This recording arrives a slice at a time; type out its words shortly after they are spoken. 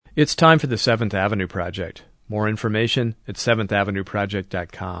It's time for the Seventh Avenue Project. More information at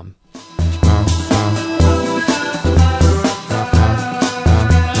seventhAvenueProject.com.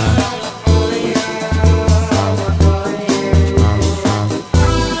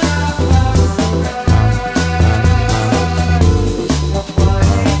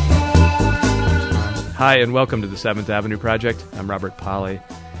 Hi, and welcome to the Seventh Avenue Project. I'm Robert Polly.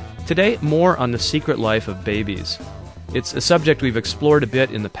 Today, more on the secret life of babies. It's a subject we've explored a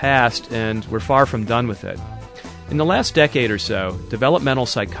bit in the past, and we're far from done with it. In the last decade or so, developmental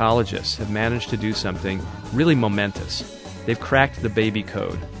psychologists have managed to do something really momentous. They've cracked the baby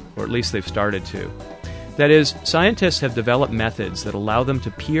code, or at least they've started to. That is, scientists have developed methods that allow them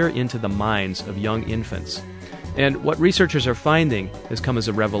to peer into the minds of young infants. And what researchers are finding has come as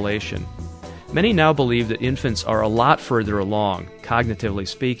a revelation. Many now believe that infants are a lot further along, cognitively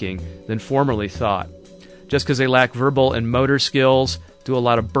speaking, than formerly thought. Just because they lack verbal and motor skills, do a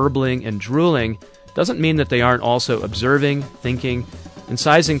lot of burbling and drooling, doesn't mean that they aren't also observing, thinking, and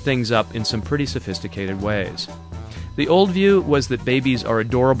sizing things up in some pretty sophisticated ways. The old view was that babies are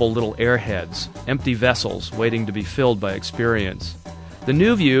adorable little airheads, empty vessels waiting to be filled by experience. The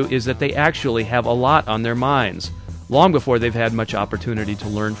new view is that they actually have a lot on their minds, long before they've had much opportunity to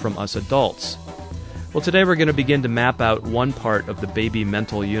learn from us adults. Well, today we're going to begin to map out one part of the baby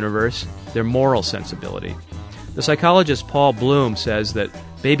mental universe, their moral sensibility. The psychologist Paul Bloom says that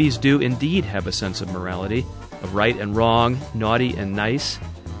babies do indeed have a sense of morality, of right and wrong, naughty and nice,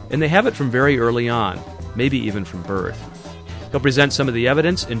 and they have it from very early on, maybe even from birth. He'll present some of the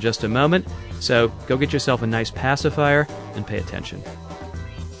evidence in just a moment, so go get yourself a nice pacifier and pay attention.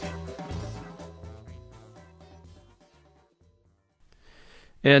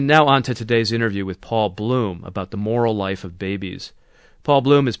 And now on to today's interview with Paul Bloom about the moral life of babies. Paul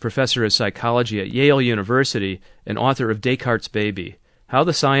Bloom is professor of psychology at Yale University and author of Descartes' Baby, How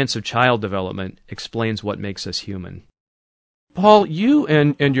the Science of Child Development Explains What Makes Us Human. Paul, you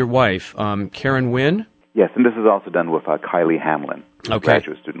and your wife, Karen Wynn? Yes, and this is also done with Kylie Hamlin, a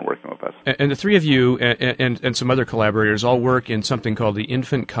graduate student working with us. And the three of you and some other collaborators all work in something called the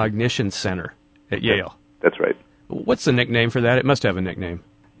Infant Cognition Center at Yale. That's right. What's the nickname for that? It must have a nickname.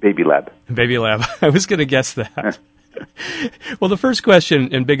 Baby Lab. Baby Lab. I was going to guess that. Well, the first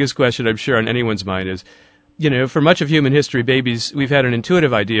question and biggest question I'm sure on anyone's mind is, for much of human history, babies, we've had an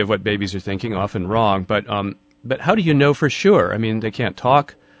intuitive idea of what babies are thinking, often wrong, but how do you know for sure? I mean, they can't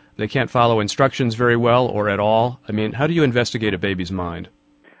talk, they can't follow instructions very well or at all. I mean, how do you investigate a baby's mind?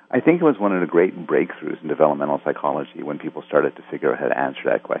 I think it was one of the great breakthroughs in developmental psychology when people started to figure out how to answer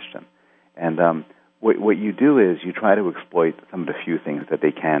that question. And what you do is you try to exploit some of the few things that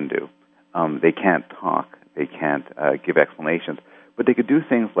they can do. They can't talk, they can't give explanations, but they could do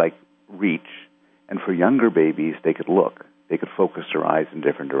things like reach, and for younger babies, they could look. They could focus their eyes in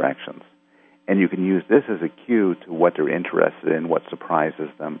different directions. And you can use this as a cue to what they're interested in, what surprises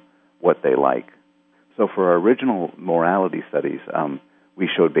them, what they like. So for our original morality studies, we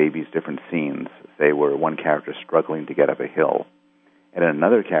showed babies different scenes, say where one character is struggling to get up a hill, and then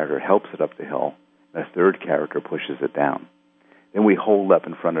another character helps it up the hill, and a third character pushes it down. Then we hold up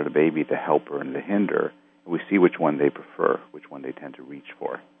in front of the baby the helper and the hinder, and we see which one they prefer, which one they tend to reach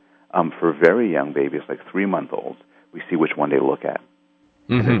for. For very young babies, like 3-month-olds, we see which one they look at.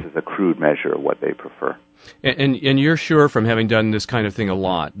 Mm-hmm. And this is a crude measure of what they prefer. And you're sure from having done this kind of thing a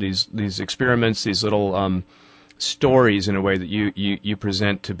lot, these experiments, these little stories in a way that you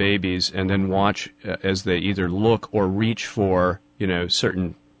present to babies and then watch as they either look or reach for,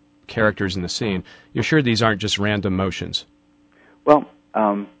 certain characters in the scene, you're sure these aren't just random motions? Well,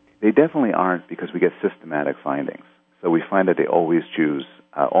 they definitely aren't, because we get systematic findings. So we find that they almost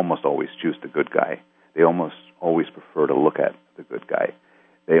always choose the good guy. They almost always prefer to look at the good guy.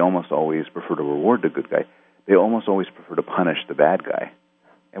 They almost always prefer to reward the good guy. They almost always prefer to punish the bad guy.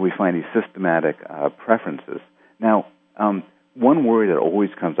 And we find these systematic preferences. Now, one worry that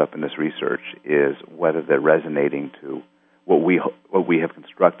always comes up in this research is whether they're resonating to what we have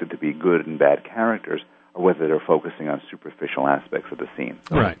constructed to be good and bad characters, or whether they're focusing on superficial aspects of the scene.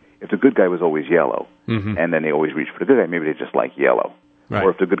 So right. If the good guy was always yellow, mm-hmm. and then they always reach for the good guy, maybe they just like yellow. Right. Or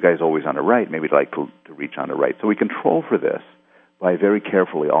if the good guy's always on the right, maybe they like to reach on the right. So we control for this by very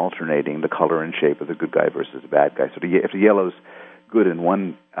carefully alternating the color and shape of the good guy versus the bad guy. So if the yellow's good in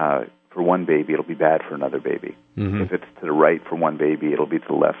for one baby, it'll be bad for another baby. Mm-hmm. If it's to the right for one baby, it'll be to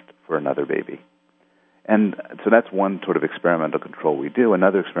the left for another baby. And so that's one sort of experimental control we do.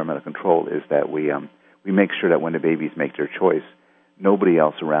 Another experimental control is that we make sure that when the babies make their choice, nobody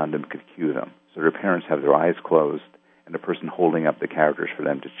else around them could cue them. So their parents have their eyes closed, and the person holding up the characters for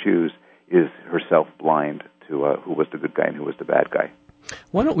them to choose is herself blind to who was the good guy and who was the bad guy.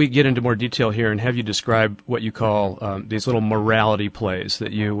 Why don't we get into more detail here and have you describe what you call these little morality plays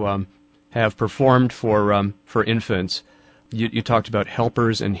that you have performed for infants. You talked about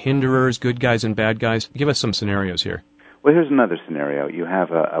helpers and hinderers, good guys and bad guys. Give us some scenarios here. Well, here's another scenario. You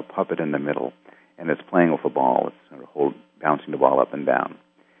have a puppet in the middle, and it's playing with a ball. It's sort of bouncing the ball up and down.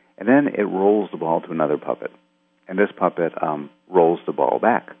 And then it rolls the ball to another puppet. And this puppet rolls the ball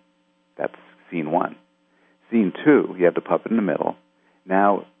back. That's scene one. Scene two, you have the puppet in the middle.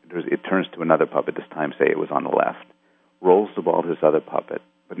 Now it turns to another puppet, this time say it was on the left, rolls the ball to this other puppet.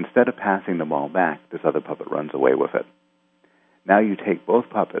 But instead of passing the ball back, this other puppet runs away with it. Now you take both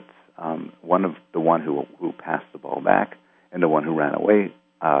puppets, the one who passed the ball back and the one who ran away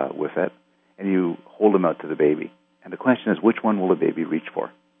with it, and you hold them out to the baby. And the question is, which one will the baby reach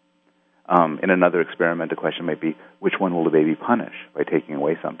for? In another experiment, the question might be, which one will the baby punish by taking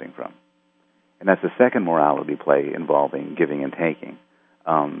away something from? And that's the second morality play involving giving and taking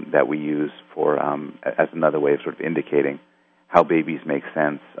that we use as another way of sort of indicating how babies make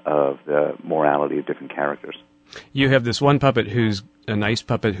sense of the morality of different characters. You have this one puppet who's a nice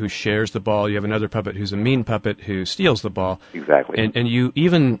puppet who shares the ball. You have another puppet who's a mean puppet who steals the ball. Exactly. And you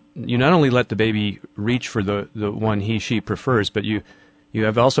not only let the baby reach for the one she prefers, but you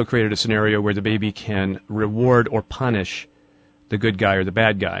have also created a scenario where the baby can reward or punish the good guy or the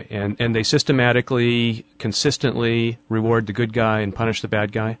bad guy. And they systematically, consistently reward the good guy and punish the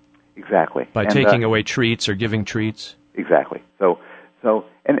bad guy? Exactly. By taking away treats or giving treats? Exactly. So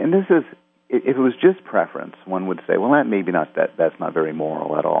this is, if it was just preference, one would say, well, that's not very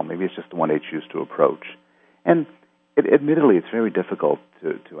moral at all. Maybe it's just the one they choose to approach. And admittedly, it's very difficult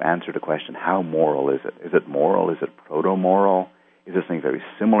to answer the question, how moral is it? Is it moral? Is it proto-moral? Is it something very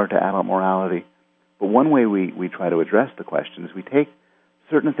similar to adult morality? But one way we try to address the question is we take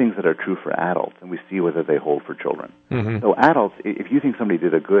certain things that are true for adults and we see whether they hold for children. Mm-hmm. So adults, if you think somebody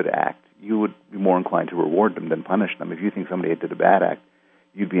did a good act, you would be more inclined to reward them than punish them. If you think somebody did a bad act,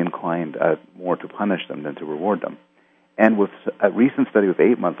 you'd be inclined more to punish them than to reward them. And with a recent study with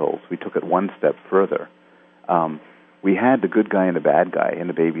 8-month-olds, we took it one step further. We had the good guy and the bad guy, and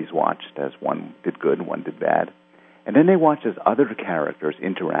the babies watched as one did good and one did bad. And then they watched as other characters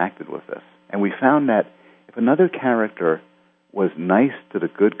interacted with this. And we found that if another character was nice to the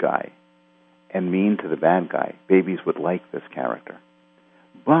good guy and mean to the bad guy, babies would like this character.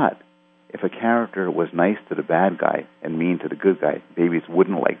 But if a character was nice to the bad guy and mean to the good guy, babies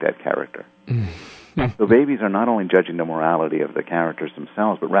wouldn't like that character. So babies are not only judging the morality of the characters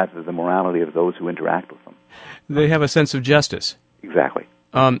themselves, but rather the morality of those who interact with them. They have a sense of justice. Exactly.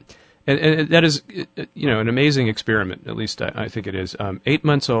 And that is, an amazing experiment. At least I think it is. 8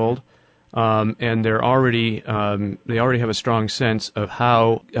 months old, and they already have a strong sense of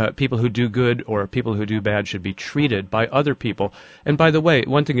how people who do good or people who do bad should be treated by other people. And by the way,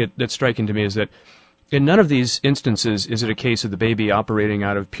 one thing that's striking to me is that in none of these instances is it a case of the baby operating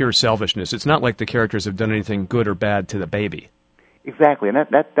out of pure selfishness. It's not like the characters have done anything good or bad to the baby. Exactly, and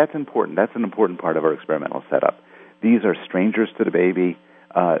that's important. That's an important part of our experimental setup. These are strangers to the baby.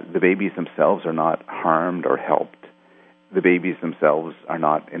 The babies themselves are not harmed or helped. The babies themselves are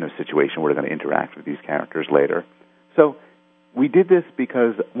not in a situation where they're going to interact with these characters later. So we did this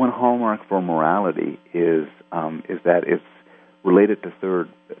because one hallmark for morality is that it's related to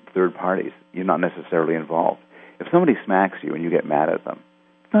third parties. You're not necessarily involved. If somebody smacks you and you get mad at them,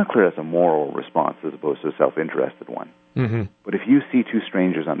 it's not clear that's a moral response as opposed to a self-interested one. Mm-hmm. But if you see two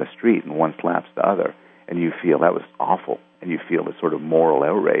strangers on the street and one slaps the other and you feel that was awful and you feel a sort of moral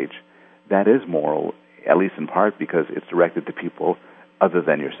outrage, that is moral, at least in part because it's directed to people other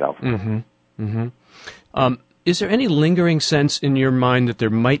than yourself. Mm-hmm. Mm-hmm. Is there any lingering sense in your mind that there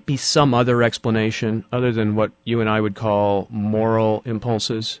might be some other explanation other than what you and I would call moral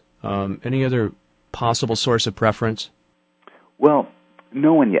impulses? Any other possible source of preference? Well,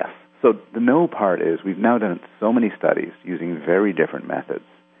 no and yes. So the no part is we've now done so many studies using very different methods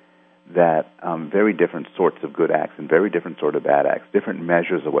that very different sorts of good acts and very different sort of bad acts, different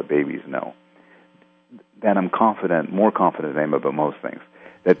measures of what babies know, that I'm more confident than I am about most things,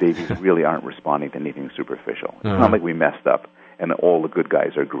 that babies really aren't responding to anything superficial. It's not like we messed up and all the good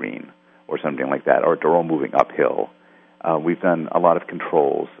guys are green or something like that, or they're all moving uphill. We've done a lot of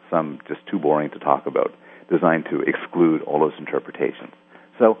controls, some just too boring to talk about, designed to exclude all those interpretations.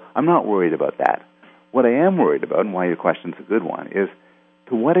 So I'm not worried about that. What I am worried about, and why your question's a good one, is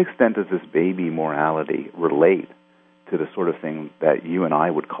to what extent does this baby morality relate to the sort of thing that you and I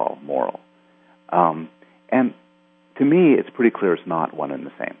would call moral? And to me, it's pretty clear it's not one and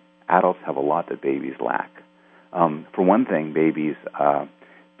the same. Adults have a lot that babies lack. For one thing,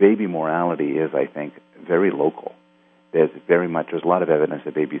 baby morality is, I think, very local. there's a lot of evidence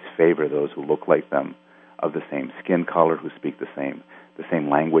that babies favor those who look like them, of the same skin color, who speak the same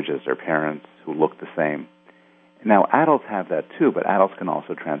language as their parents, who look the same. Now, adults have that too, but adults can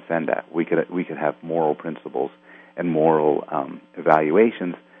also transcend that. We could have moral principles and moral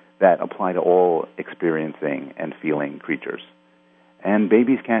evaluations that apply to all experiencing and feeling creatures. And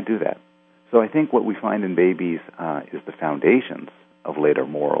babies can't do that. So I think what we find in babies is the foundations of later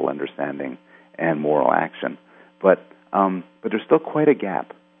moral understanding and moral action. But there's still quite a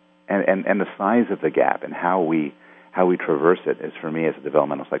gap. And the size of the gap and how we traverse it is, for me as a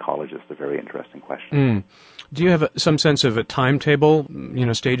developmental psychologist, a very interesting question. Do you have some sense of a timetable,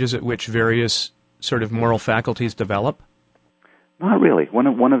 stages at which various sort of moral faculties develop? Not really. One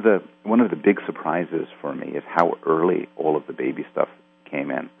of the big surprises for me is how early all of the baby stuff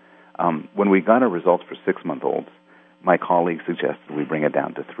came in. When we got our results for 6-month-olds, my colleagues suggested we bring it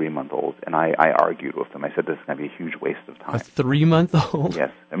down to 3-month-olds, and I argued with them. I said this is going to be a huge waste of time. A 3-month-old?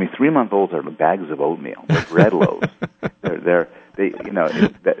 Yes. I mean, 3-month-olds are bags of oatmeal. They're bread loaves. The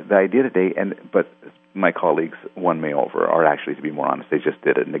idea that but my colleagues won me over, or actually, to be more honest, they just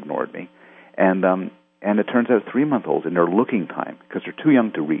did it and ignored me. And it turns out 3-month-olds in their looking time, because they're too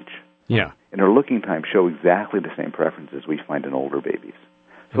young to reach, in their looking time show exactly the same preferences we find in older babies.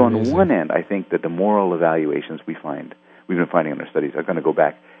 So on one end, I think that the moral evaluations we've been finding in our studies are going to go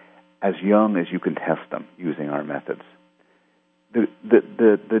back as young as you can test them using our methods.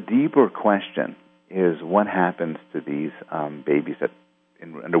 The deeper question is what happens to these babies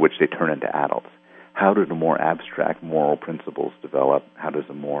under which they turn into adults. How do the more abstract moral principles develop? How does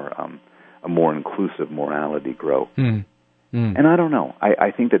a more inclusive morality grow? And I don't know.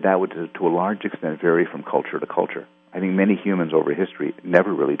 I think that would, to a large extent, vary from culture to culture. I think many humans over history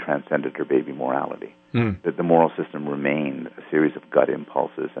never really transcended their baby morality. That the moral system remained a series of gut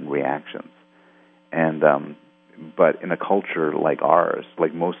impulses and reactions. And but in a culture like ours,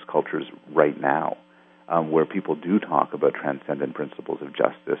 like most cultures right now, where people do talk about transcendent principles of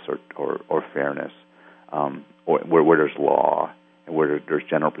justice or fairness, or where there's law and where there's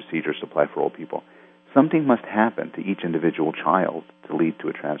general procedures to apply for all people, something must happen to each individual child to lead to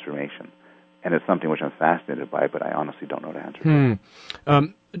a transformation. And it's something which I'm fascinated by, but I honestly don't know the answer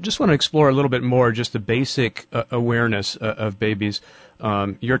to. Just want to explore a little bit more just the basic awareness of babies.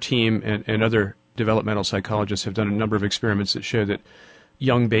 Your team and other developmental psychologists have done a number of experiments that show that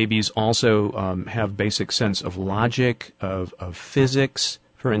young babies also have basic sense of logic, of physics.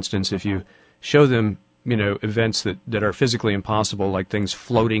 For instance, if you show them events that are physically impossible, like things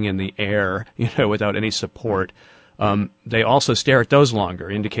floating in the air, without any support, they also stare at those longer,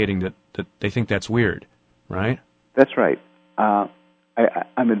 indicating that they think that's weird, right? That's right. I'm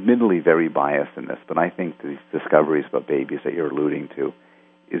admittedly very biased in this, but I think these discoveries about babies that you're alluding to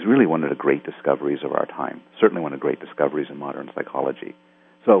is really one of the great discoveries of our time, certainly one of the great discoveries in modern psychology.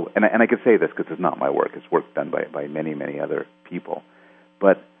 So, and I could say this because it's not my work, it's work done by many, many other people.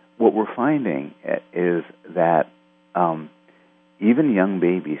 But what we're finding is that even young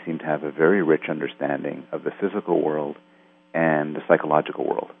babies seem to have a very rich understanding of the physical world and the psychological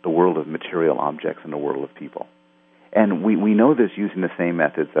world, the world of material objects and the world of people. And we know this using the same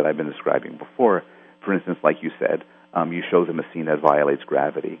methods that I've been describing before. For instance, like you said, you show them a scene that violates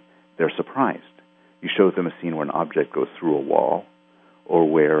gravity, they're surprised. You show them a scene where an object goes through a wall, or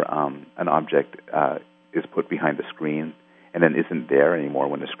where an object is put behind the screen and then isn't there anymore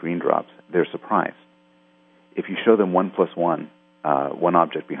when the screen drops, they're surprised. If you show them 1 + 1, one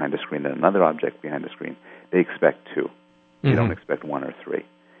object behind the screen and another object behind the screen, they expect 2. They don't expect 1 or 3.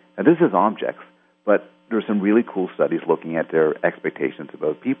 Now, this is objects, but there's some really cool studies looking at their expectations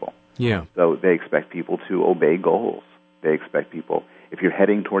about people. Yeah. So they expect people to obey goals. They expect people, if you're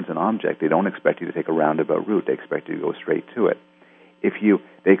heading towards an object, they don't expect you to take a roundabout route. They expect you to go straight to it.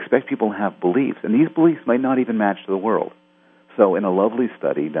 They expect people to have beliefs, and these beliefs might not even match the world. So in a lovely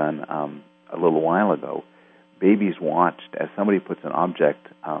study done a little while ago, babies watched as somebody puts an object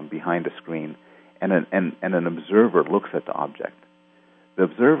behind a screen, and an observer looks at the object. The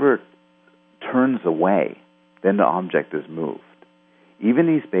observer turns away, then the object is moved. Even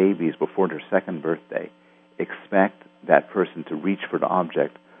these babies, before their 2nd birthday, expect that person to reach for the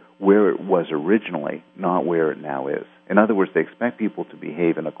object where it was originally, not where it now is. In other words, they expect people to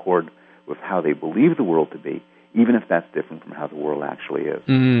behave in accord with how they believe the world to be, even if that's different from how the world actually is.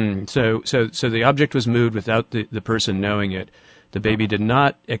 So the object was moved without the person knowing it. The baby did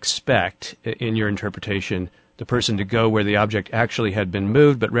not expect, in your interpretation, the person to go where the object actually had been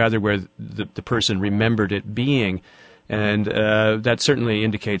moved, but rather where the person remembered it being. And that certainly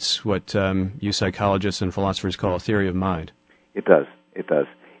indicates what you psychologists and philosophers call a theory of mind. It does. It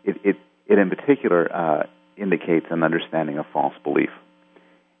in particular indicates an understanding of false belief.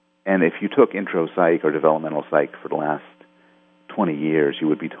 And if you took intro psych or developmental psych for the last 20 years, you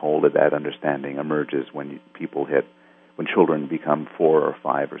would be told that that understanding emerges when children become 4 or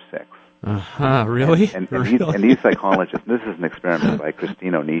 5 or 6. Really? And Really? these psychologists, this is an experiment by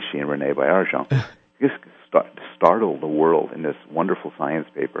Christine Onishi and René Bayargent, just startled the world in this wonderful science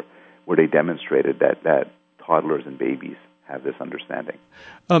paper where they demonstrated that toddlers and babies have this understanding.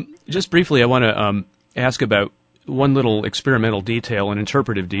 Just briefly, I want to ask about one little experimental detail, an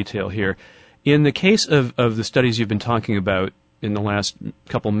interpretive detail here. In the case of the studies you've been talking about in the last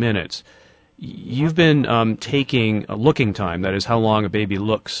couple minutes, you've been taking a looking time, that is how long a baby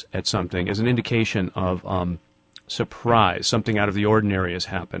looks at something, as an indication of surprise, something out of the ordinary has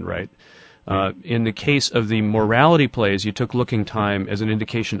happened, right? In the case of the morality plays, you took looking time as an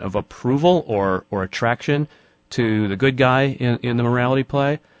indication of approval or attraction to the good guy in the morality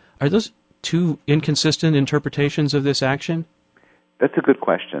play. Are those two inconsistent interpretations of this action? That's a good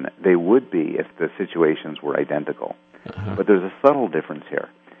question. They would be if the situations were identical. But there's a subtle difference here.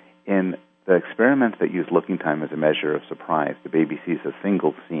 In the experiments that use looking time as a measure of surprise, the baby sees a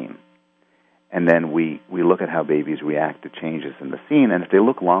single scene. And then we look at how babies react to changes in the scene, and if they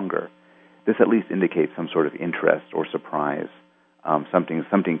look longer, this at least indicates some sort of interest or surprise.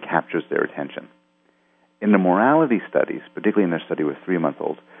 Something captures their attention. In the morality studies, particularly in their study with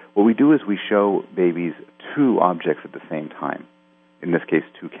 3-month-olds, what we do is we show babies 2 objects at the same time. In this case,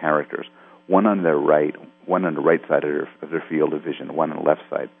 2 characters. One on the right side of their field of vision, one on the left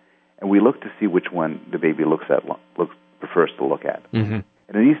side. And we look to see which one the baby prefers to look at. Mm-hmm.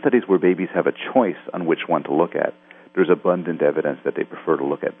 And in these studies where babies have a choice on which one to look at, there's abundant evidence that they prefer to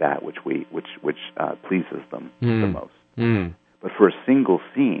look at that which pleases them the most. Mm. But for a single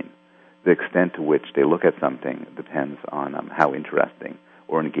scene, the extent to which they look at something depends on how interesting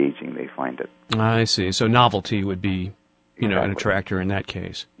or engaging they find it. I see. So novelty would be, an attractor in that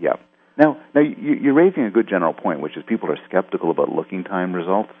case. Yeah. Now you're raising a good general point, which is people are skeptical about looking time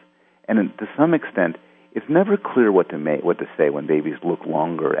results, and to some extent, it's never clear what to say when babies look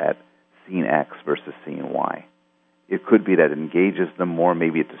longer at scene X versus scene Y. It could be that it engages them more,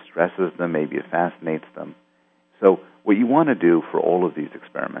 maybe it distresses them, maybe it fascinates them. So what you want to do for all of these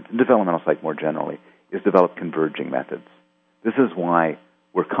experiments, and developmental psych more generally, is develop converging methods. This is why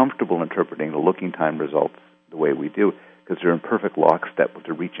we're comfortable interpreting the looking time results the way we do, because they're in perfect lockstep with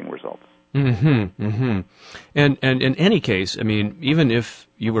the reaching results. Mm-hmm, mm-hmm. And in any case, even if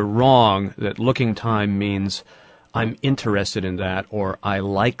you were wrong that looking time means I'm interested in that or I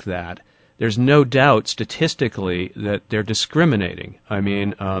like that, there's no doubt statistically that they're discriminating.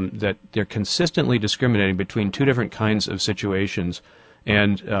 That they're consistently discriminating between 2 different kinds of situations,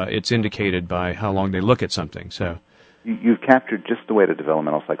 and it's indicated by how long they look at something. So you've captured just the way the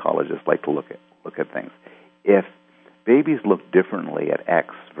developmental psychologists like to look at things. If babies look differently at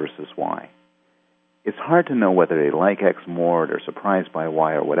X versus Y, it's hard to know whether they like X more, they're surprised by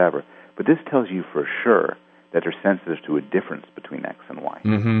Y or whatever, but this tells you for sure that they're sensitive to a difference between X and Y.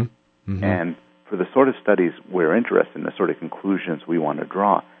 Mm-hmm. Mm-hmm. And for the sort of studies we're interested in, the sort of conclusions we want to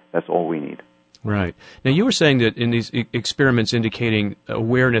draw, that's all we need. Right. Now, you were saying that in these experiments indicating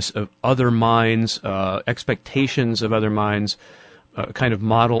awareness of other minds, expectations of other minds, a kind of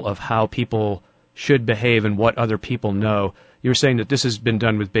model of how people should behave and what other people know, you were saying that this has been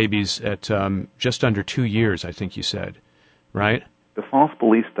done with babies at just under 2 years, I think you said, right? The false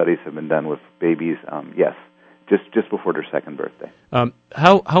belief studies have been done with babies, yes, just before their 2nd birthday.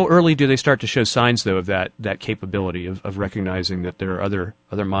 How early do they start to show signs, though, of that capability of recognizing that there are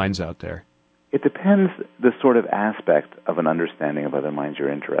other minds out there? It depends the sort of aspect of an understanding of other minds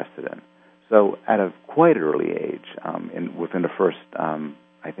you're interested in. So at a quite early age, within the first,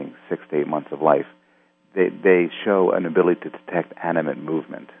 6 to 8 months of life, they show an ability to detect animate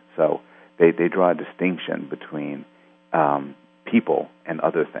movement. So they draw a distinction between people and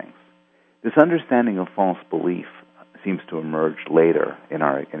other things. This understanding of false belief seems to emerge later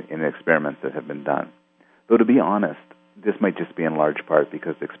in experiments that have been done. Though to be honest, this might just be in large part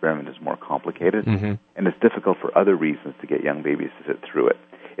because the experiment is more complicated, mm-hmm. and it's difficult for other reasons to get young babies to sit through it.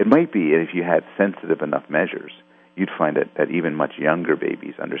 It might be if you had sensitive enough measures, you'd find that even much younger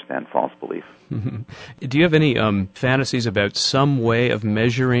babies understand false belief. Mm-hmm. Do you have any fantasies about some way of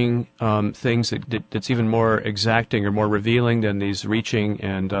measuring things that's even more exacting or more revealing than these reaching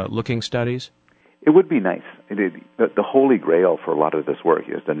and looking studies? It would be nice. The holy grail for a lot of this work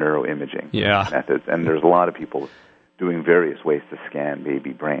is the neuroimaging methods, and there's a lot of people doing various ways to scan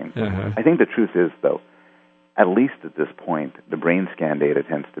baby brains. Uh-huh. I think the truth is, though, at least at this point, the brain scan data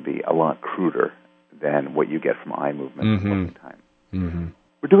tends to be a lot cruder than what you get from eye movement mm-hmm. at time. Mm-hmm.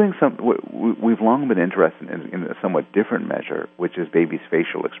 We're doing we've long been interested in a somewhat different measure, which is babies'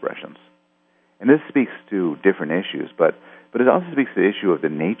 facial expressions. And this speaks to different issues, but it also speaks to the issue of the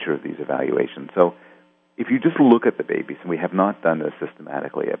nature of these evaluations. So if you just look at the babies, and we have not done this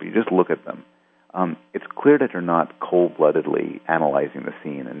systematically yet, but you just look at them, it's clear that they're not cold-bloodedly analyzing the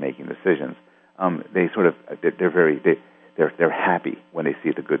scene and making decisions. They're happy when they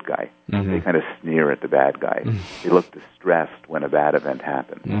see the good guy. Mm-hmm. They kind of sneer at the bad guy. Mm-hmm. They look distressed when a bad event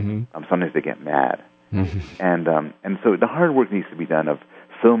happens. Mm-hmm. Sometimes they get mad. Mm-hmm. And so the hard work needs to be done of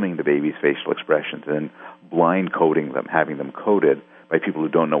filming the baby's facial expressions and blind coding them, having them coded by people who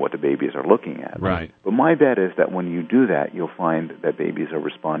don't know what the babies are looking at. Right. But my bet is that when you do that, you'll find that babies are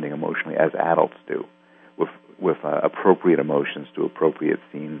responding emotionally as adults do, with appropriate emotions to appropriate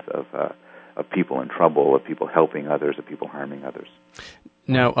scenes of people in trouble, of people helping others, of people harming others.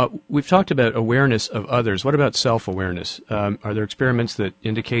 Now, we've talked about awareness of others. What about self-awareness? Are there experiments that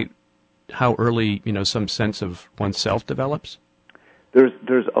indicate how early, some sense of oneself develops?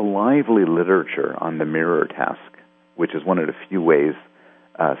 There's a lively literature on the mirror task, which is one of the few ways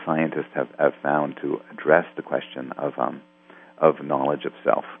scientists have found to address the question of knowledge of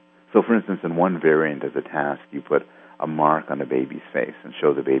self. So, for instance, in one variant of the task, you put a mark on a baby's face and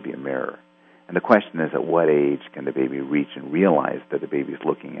show the baby a mirror. And the question is, at what age can the baby reach and realize that the baby is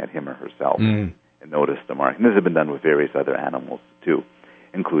looking at him or herself and notice the mark? And this has been done with various other animals, too,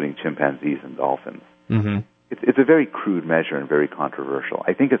 including chimpanzees and dolphins. Mm-hmm. It's a very crude measure and very controversial.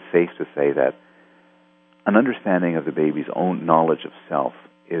 I think it's safe to say that an understanding of the baby's own knowledge of self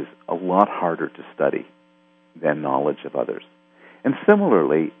is a lot harder to study than knowledge of others. And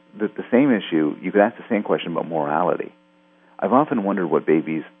similarly, the same issue, you could ask the same question about morality. I've often wondered what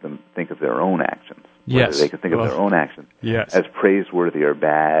babies think of their own actions. Yes. Whether they can think of their own actions as praiseworthy or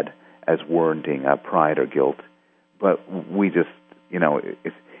bad, as warranting pride or guilt. But we just,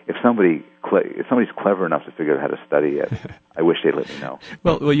 if somebody's clever enough to figure out how to study it, I wish they'd let me know.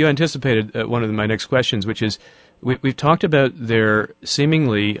 Well, you anticipated one of my next questions, which is we've talked about their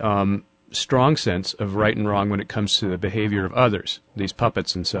seemingly strong sense of right and wrong when it comes to the behavior of others, these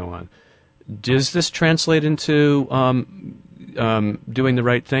puppets and so on. Does this translate into doing the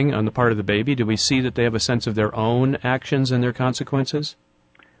right thing on the part of the baby? Do we see that they have a sense of their own actions and their consequences?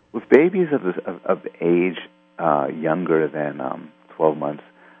 With babies of age younger than 12 months,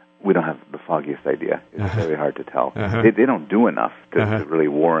 we don't have the foggiest idea. It's very hard to tell. Uh-huh. They don't do enough to really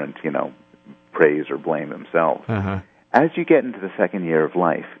warrant, praise or blame themselves. Uh-huh. As you get into the second year of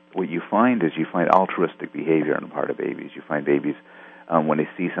life, what you find is altruistic behavior on the part of babies. You find babies, when they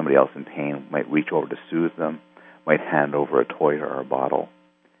see somebody else in pain, might reach over to soothe them, might hand over a toy or a bottle.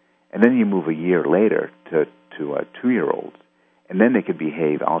 And then you move a year later to 2-year-olds, and then they could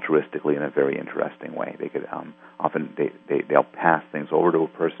behave altruistically in a very interesting way. They could often they'll pass things over to a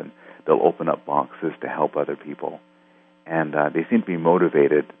person. They'll open up boxes to help other people, and they seem to be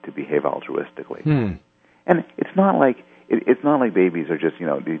motivated to behave altruistically. And it's not like babies are just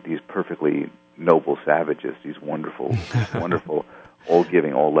these perfectly noble savages, these wonderful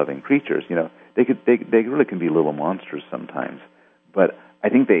all-giving, all-loving creatures. They really can be little monsters sometimes. But I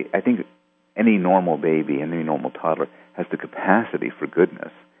think any normal baby, any normal toddler has the capacity for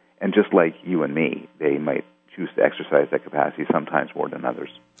goodness. And just like you and me, they might choose to exercise that capacity sometimes more than others.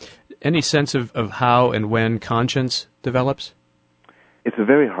 Any sense of how and when conscience develops? It's a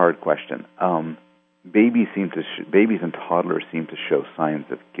very hard question. Babies and toddlers seem to show signs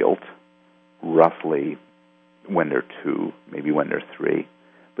of guilt roughly when they're 2, maybe when they're 3.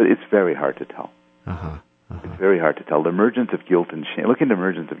 But it's very hard to tell. It's very hard to tell. The emergence of guilt and shame. Look into the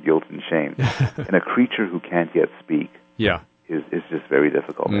emergence of guilt and shame in a creature who can't yet speak. Yeah. Is just very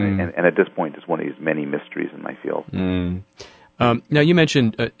difficult. And at this point, it's one of these many mysteries in my field. Now, you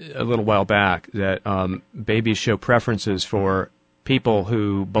mentioned a little while back that babies show preferences for people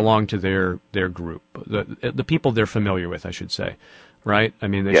who belong to their group, the people they're familiar with, I should say, right? I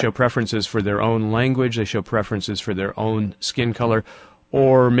mean, they show preferences for their own language, they show preferences for their own skin color,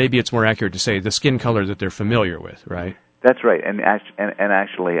 or maybe it's more accurate to say the skin color that they're familiar with, right? That's right, and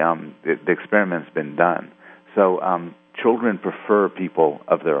actually, the experiment's been done. So children prefer people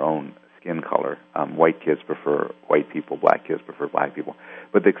of their own skin color. White kids prefer white people, black kids prefer black people.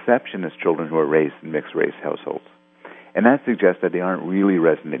 But the exception is children who are raised in mixed-race households. And that suggests that they aren't really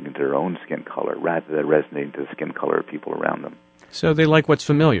resonating to their own skin color, rather they're resonating to the skin color of people around them. So they like what's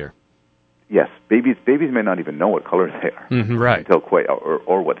familiar. Yes, babies may not even know what color they are, right? Until quite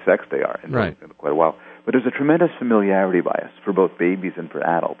or what sex they are until quite a while. But there's a tremendous familiarity bias for both babies and for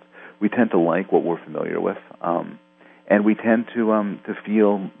adults. We tend to like what we're familiar with, and we tend to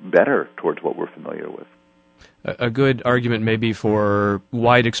feel better towards what we're familiar with. a good argument maybe for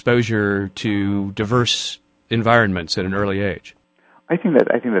wide exposure to diverse environments at an early age. I think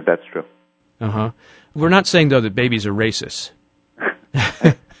that that's true. Uh-huh. We're not saying, though, that babies are racist.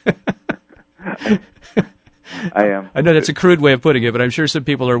 I know that's a crude way of putting it, but I'm sure some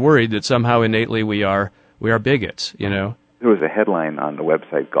people are worried that somehow innately we are bigots, you know. There was a headline on the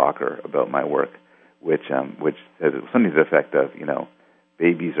website Gawker about my work, which says something to the effect of,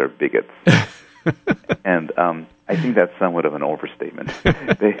 babies are bigots. And I think that's somewhat of an overstatement.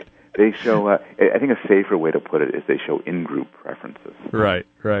 They show. I think a safer way to put it is they show in-group preferences. Right.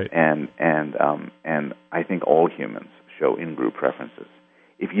 And I think all humans show in-group preferences.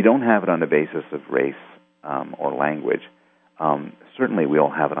 If you don't have it on the basis of race or language, certainly we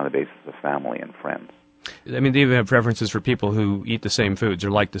all have it on the basis of family and friends. I mean, they even have preferences for people who eat the same foods or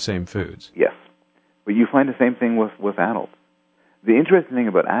like the same foods. Yes. But you find the same thing with adults. The interesting thing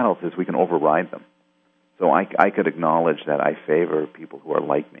about adults is we can override them. So I could acknowledge that I favor people who are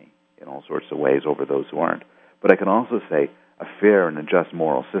like me in all sorts of ways over those who aren't. But I can also say a fair and a just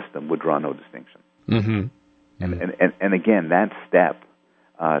moral system would draw no distinction. Mm-hmm. And again, that step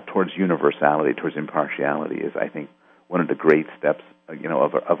towards universality, towards impartiality, is, I think, one of the great steps,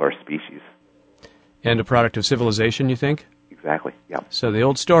 of our species. And a product of civilization, you think? Exactly, yeah. So the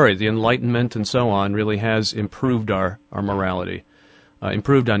old story, the Enlightenment and so on, really has improved our morality,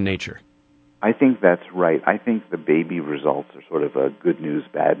 improved on nature. I think that's right. I think the baby results are sort of a good news,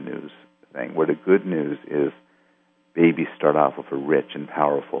 bad news thing, where the good news is babies start off with a rich and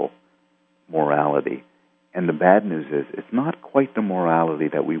powerful morality. And the bad news is it's not quite the morality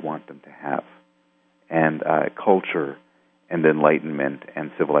that we want them to have. And culture and Enlightenment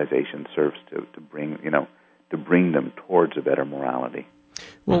and civilization serves to bring them towards a better morality.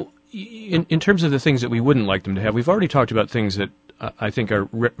 Well, in terms of the things that we wouldn't like them to have, we've already talked about things that I think are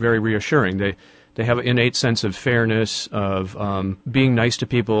very reassuring. They have an innate sense of fairness, of being nice to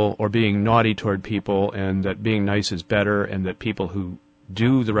people or being naughty toward people, and that being nice is better, and that people who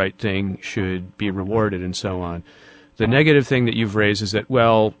do the right thing should be rewarded, and so on. The negative thing that you've raised is that,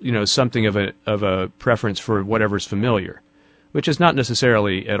 something of a preference for whatever's familiar, which is not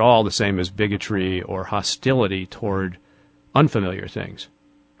necessarily at all the same as bigotry or hostility toward unfamiliar things.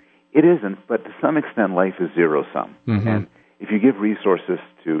 It isn't, but to some extent life is zero-sum. Mm-hmm. And if you give resources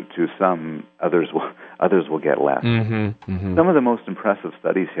to some, others will get less. Mm-hmm. Mm-hmm. Some of the most impressive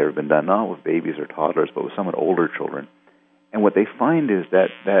studies here have been done not with babies or toddlers, but with somewhat older children. And what they find is that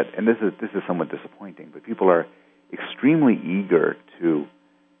and this is somewhat disappointing, but people are extremely eager to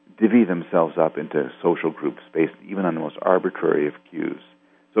divvy themselves up into social groups based even on the most arbitrary of cues.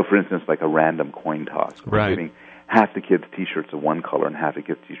 So, for instance, like a random coin toss. Right. Giving half the kids T-shirts of one color and half the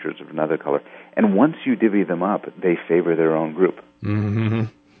kids T-shirts of another color. And once you divvy them up, they favor their own group. Mm-hmm.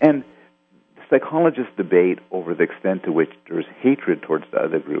 And psychologists debate over the extent to which there's hatred towards the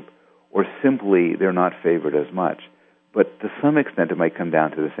other group, or simply they're not favored as much. But to some extent, it might come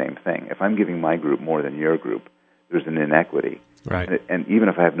down to the same thing. If I'm giving my group more than your group, there's an inequity. Right. And even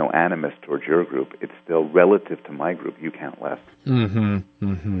if I have no animus towards your group, it's still relative to my group, you count less. Mm-hmm.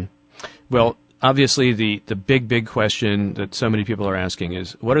 Mm-hmm. Well, obviously, the big question that so many people are asking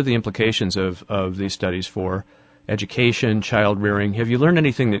is, what are the implications of these studies for education, child rearing? Have you learned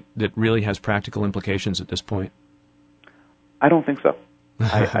anything that really has practical implications at this point? I don't think so.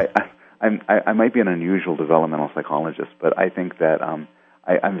 I might be an unusual developmental psychologist, but I think that I'm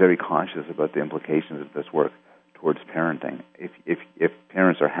very conscious about the implications of this work towards parenting. If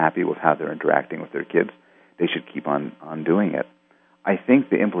parents are happy with how they're interacting with their kids, they should keep on doing it. I think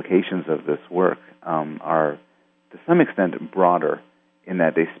the implications of this work are, to some extent, broader in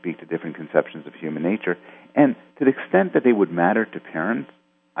that they speak to different conceptions of human nature. And to the extent that they would matter to parents,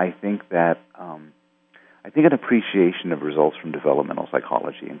 I think that an appreciation of results from developmental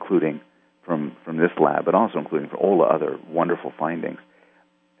psychology, including from this lab, but also including from all the other wonderful findings,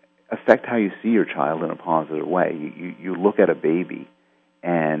 affect how you see your child in a positive way. You look at a baby,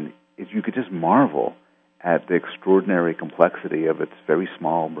 and you could just marvel at the extraordinary complexity of its very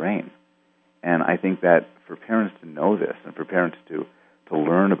small brain. And I think that for parents to know this and for parents to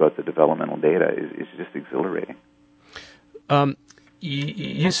learn about the developmental data is just exhilarating.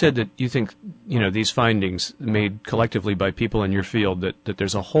 You said that you think, these findings made collectively by people in your field that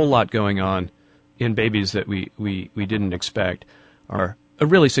there's a whole lot going on in babies that we didn't expect are a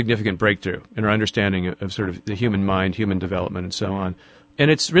really significant breakthrough in our understanding of sort of the human mind, human development, and so on. And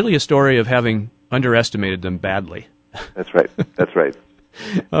it's really a story of having underestimated them badly. That's right. That's right.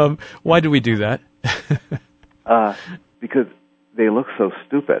 Why do we do that? Because they look so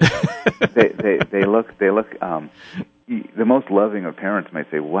stupid. they look. the most loving of parents might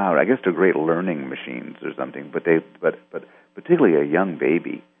say, "Wow, I guess they're great learning machines or something." But particularly a young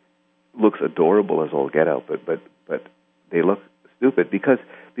baby looks adorable as all get out, but they look stupid because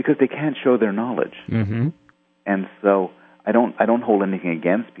they can't show their knowledge. Mm-hmm. And so I don't hold anything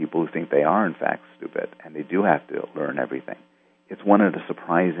against people who think they are in fact stupid and they do have to learn everything. It's one of the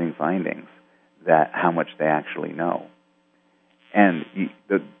surprising findings that how much they actually know. And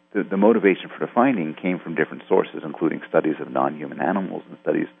the motivation for the finding came from different sources, including studies of non-human animals and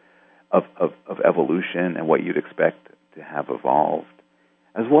studies of evolution and what you'd expect to have evolved,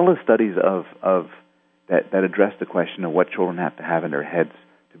 as well as studies of that address the question of what children have to have in their heads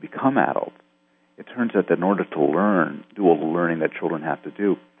to become adults. It turns out that in order to do all the learning that children have to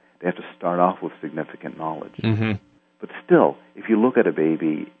do, they have to start off with significant knowledge. Mm-hmm. But still, if you look at a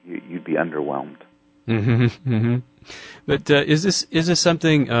baby, you'd be underwhelmed. Mm-hmm. Mm-hmm. But is this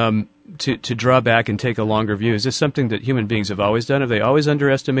something to draw back and take a longer view? Is this something that human beings have always done? Have they always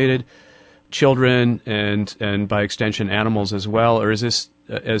underestimated children and by extension animals as well, or is this,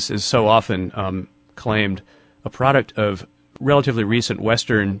 as is so often claimed, a product of relatively recent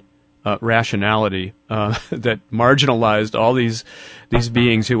Western rationality that marginalized all these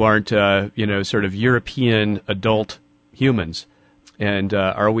beings who aren't sort of European adult humans? And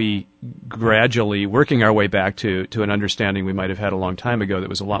are we gradually working our way back to an understanding we might have had a long time ago that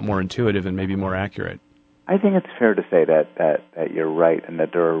was a lot more intuitive and maybe more accurate? I think it's fair to say that you're right, and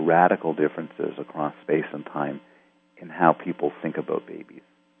that there are radical differences across space and time in how people think about babies.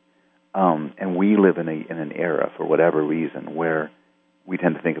 And we live in an era, for whatever reason, where we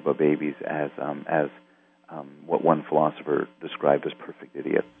tend to think about babies as what one philosopher described as perfect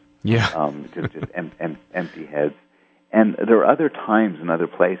idiots. Yeah. Just empty heads. And there are other times and other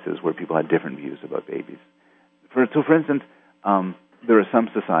places where people had different views about babies. For instance, there are some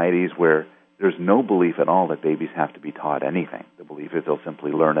societies where there's no belief at all that babies have to be taught anything. The belief is they'll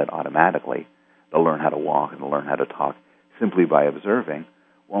simply learn it automatically. They'll learn how to walk and they'll learn how to talk simply by observing.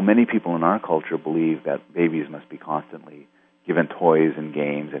 While many people in our culture believe that babies must be constantly given toys and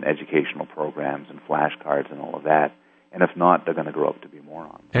games and educational programs and flashcards and all of that. And if not, they're going to grow up to be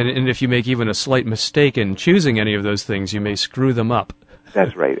morons. And if you make even a slight mistake in choosing any of those things, you may screw them up.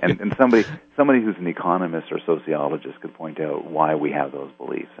 That's right. And somebody who's an economist or sociologist could point out why we have those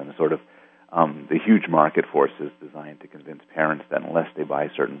beliefs. And sort of the huge market force is designed to convince parents that unless they buy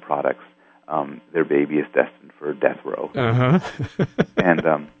certain products, their baby is destined for death row. Uh-huh.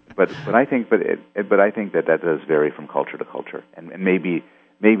 And but I think that does vary from culture to culture. And maybe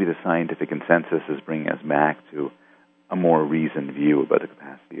the scientific consensus is bringing us back to a more reasoned view about the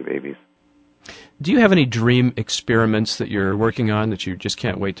capacity of babies. Do you have any dream experiments that you're working on that you just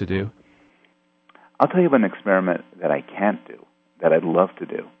can't wait to do? I'll tell you about an experiment that I can't do, that I'd love to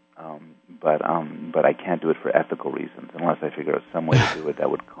do, but I can't do it for ethical reasons unless I figure out some way to do it that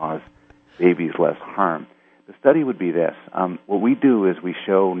would cause babies less harm. The study would be this. What we do is we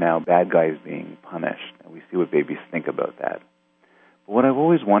show now bad guys being punished, and we see what babies think about that. But what I've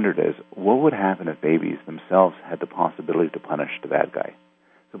always wondered is, what would happen if babies themselves had the possibility to punish the bad guy?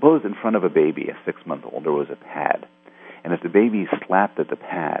 Suppose in front of a baby, a 6-month-old, there was a pad. And if the baby slapped at the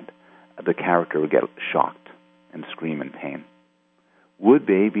pad, the character would get shocked and scream in pain. Would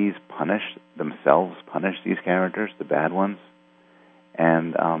babies punish these characters, the bad ones?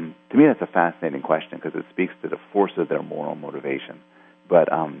 And to me, that's a fascinating question because it speaks to the force of their moral motivation. But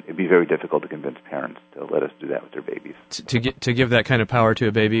it'd be very difficult to convince parents to let us do that with their babies. To give that kind of power to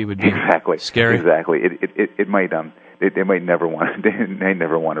a baby would be exactly scary. Exactly. It might they might never want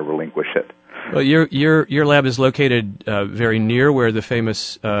to relinquish it. Well, your lab is located very near where the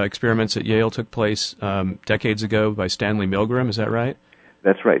famous experiments at Yale took place decades ago by Stanley Milgram. Is that right?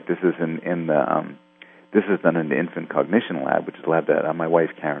 That's right. This is this is done in the Infant Cognition Lab, which is a lab that my wife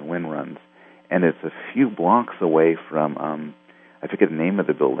Karen Wynn runs, and it's a few blocks away from I forget the name of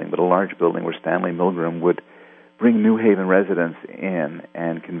the building, but a large building where Stanley Milgram would bring New Haven residents in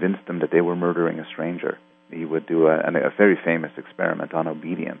and convince them that they were murdering a stranger. He would do a very famous experiment on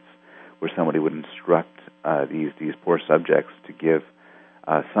obedience, where somebody would instruct these poor subjects to give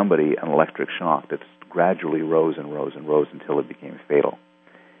somebody an electric shock that gradually rose and rose and rose until it became fatal.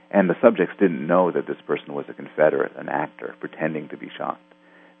 And the subjects didn't know that this person was a Confederate, an actor, pretending to be shocked.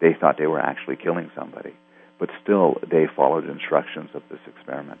 They thought they were actually killing somebody. But still, they followed instructions of this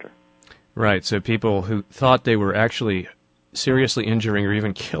experimenter. Right, so people who thought they were actually seriously injuring or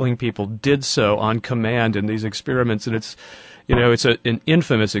even killing people did so on command in these experiments, and it's an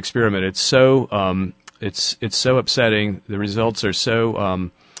infamous experiment. It's so it's so upsetting. The results are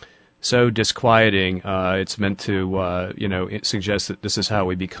so so disquieting. It's meant to, it suggests that this is how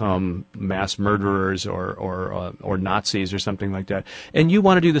we become mass murderers or Nazis or something like that. And you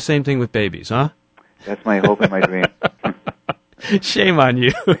want to do the same thing with babies, huh? That's my hope and my dream. Shame on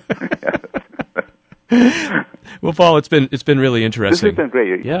you. Well, Paul, it's been really interesting. This has been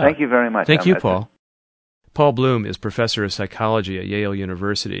great. Yeah. Thank you very much. Thank you, Paul. Paul Bloom is professor of psychology at Yale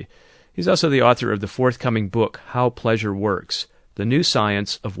University. He's also the author of the forthcoming book, How Pleasure Works, The New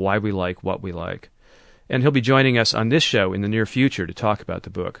Science of Why We Like What We Like. And he'll be joining us on this show in the near future to talk about the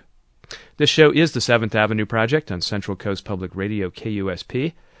book. This show is the 7th Avenue Project on Central Coast Public Radio,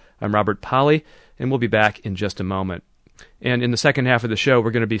 KUSP. I'm Robert Polly, and we'll be back in just a moment. And in the second half of the show,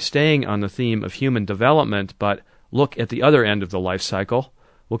 we're going to be staying on the theme of human development, but look at the other end of the life cycle.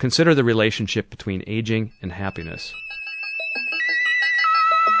 We'll consider the relationship between aging and happiness.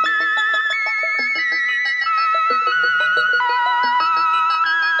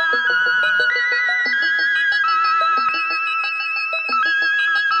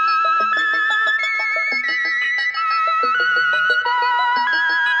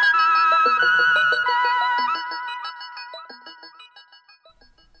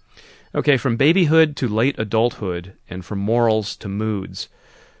 Okay, from babyhood to late adulthood, and from morals to moods.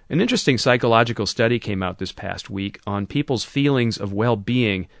 An interesting psychological study came out this past week on people's feelings of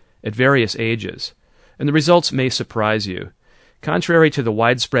well-being at various ages, and the results may surprise you. Contrary to the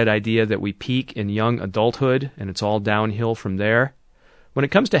widespread idea that we peak in young adulthood and it's all downhill from there, when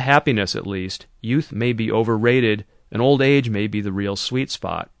it comes to happiness at least, youth may be overrated and old age may be the real sweet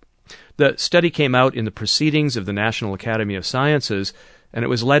spot. The study came out in the Proceedings of the National Academy of Sciences, and it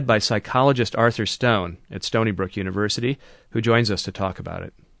was led by psychologist Arthur Stone at Stoney Brook University, who joins us to talk about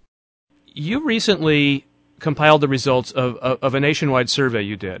it. You recently compiled the results of a nationwide survey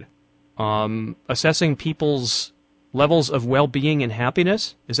you did, assessing people's levels of well-being and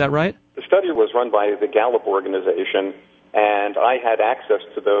happiness. Is that right? The study was run by the Gallup organization, and I had access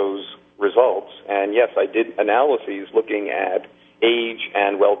to those results. And yes, I did analyses looking at age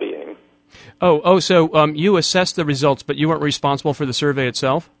and well-being. So you assessed the results, but you weren't responsible for the survey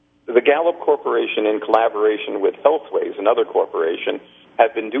itself? The Gallup Corporation, in collaboration with Healthways, another corporation,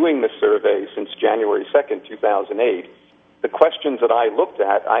 have been doing this survey since January 2nd, 2008. The questions that I looked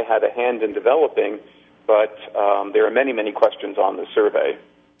at, I had a hand in developing, but there are many, many questions on the survey.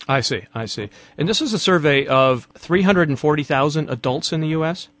 I see. And this is a survey of 340,000 adults in the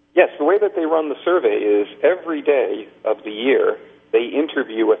U.S.? Yes, the way that they run the survey is every day of the year, they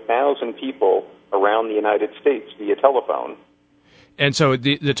interview 1,000 people around the United States via telephone. And so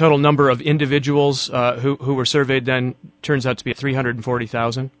the total number of individuals who were surveyed then turns out to be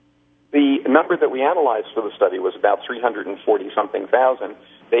 340,000? The number that we analyzed for the study was about 340-something thousand.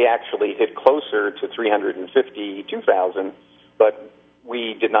 They actually hit closer to 352,000, but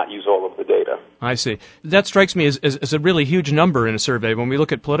we did not use all of the data. I see. That strikes me as a really huge number in a survey. When we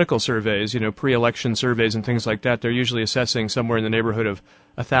look at political surveys, pre-election surveys and things like that, they're usually assessing somewhere in the neighborhood of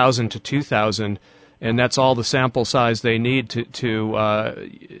 1,000 to 2,000, and that's all the sample size they need to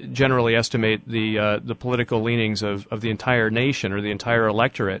generally estimate the political leanings of the entire nation or the entire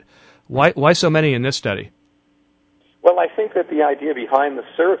electorate. Why so many in this study? Well, I think that the idea behind the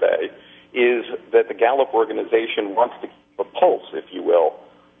survey is that the Gallup organization wants to keep a pulse, if you will,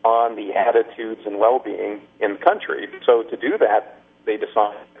 on the attitudes and well-being in the country. So to do that, they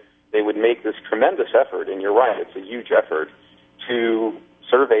decided they would make this tremendous effort, and you're right, it's a huge effort, to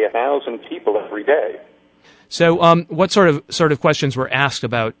survey 1,000 people every day. So what sort of questions were asked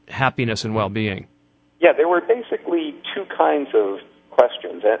about happiness and well-being? Yeah, there were basically two kinds of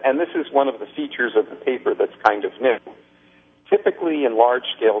questions, and this is one of the features of the paper that's kind of new. Typically in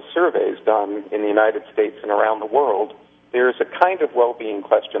large-scale surveys done in the United States and around the world, there's a kind of well-being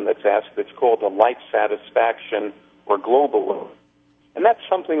question that's asked that's called a life satisfaction or global load. And that's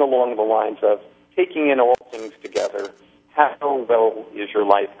something along the lines of taking in all things together, how well is your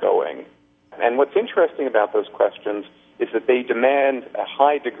life going? And what's interesting about those questions is that they demand a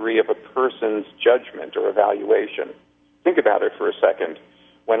high degree of a person's judgment or evaluation. Think about it for a second.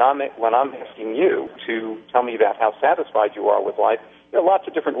 When I'm asking you to tell me about how satisfied you are with life, there are lots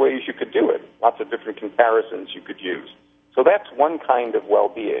of different ways you could do it, lots of different comparisons you could use. So that's one kind of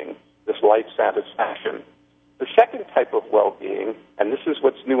well-being, this life satisfaction. The second type of well-being, and this is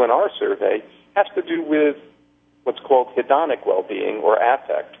what's new in our survey, has to do with what's called hedonic well-being or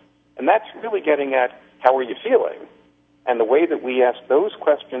affect. And that's really getting at how are you feeling? And the way that we asked those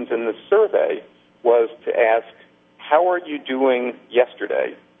questions in the survey was to ask, how are you doing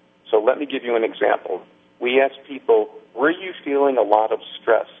yesterday? So let me give you an example. We asked people, were you feeling a lot of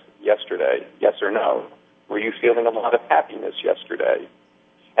stress yesterday? Yes or no? Were you feeling a lot of happiness yesterday?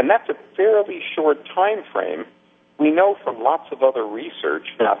 And that's a fairly short time frame. We know from lots of other research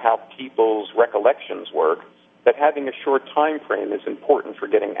about how people's recollections work that having a short time frame is important for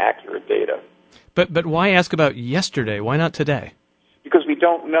getting accurate data. But why ask about yesterday? Why not today? Because we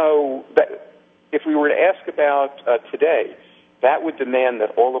don't know that if we were to ask about today, that would demand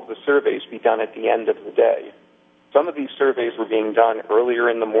that all of the surveys be done at the end of the day. Some of these surveys were being done earlier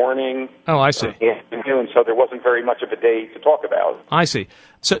in the morning. Oh, I see. In the afternoon, so there wasn't very much of a day to talk about. I see.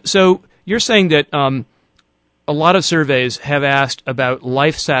 So you're saying that a lot of surveys have asked about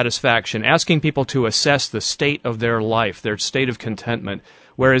life satisfaction, asking people to assess the state of their life, their state of contentment,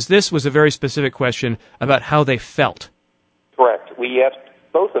 whereas this was a very specific question about how they felt. Correct. We asked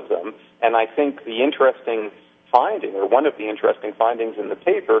both of them, and I think the interesting finding, or one of the interesting findings in the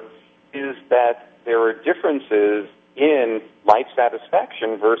paper, is that there are differences in life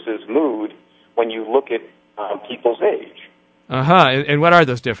satisfaction versus mood when you look at people's age. And what are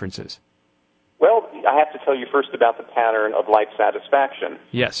those differences? Well, I have to tell you first about the pattern of life satisfaction.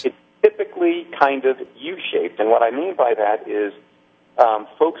 Yes. It's typically kind of U-shaped, and what I mean by that is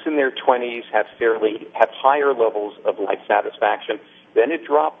folks in their 20s have higher levels of life satisfaction. Then it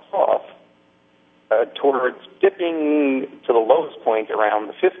drops off towards dipping to the lowest point around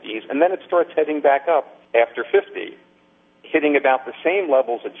the 50s, and then it starts heading back up after 50, hitting about the same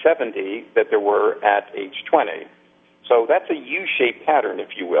levels at 70 that there were at age 20. So that's a U-shaped pattern, if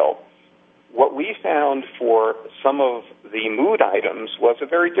you will. What we found for some of the mood items was a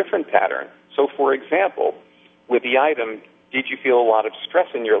very different pattern. So, for example, with the item, did you feel a lot of stress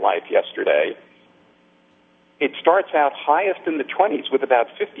in your life yesterday? It starts out highest in the 20s with about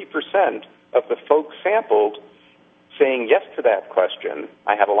 50% of the folks sampled saying yes to that question,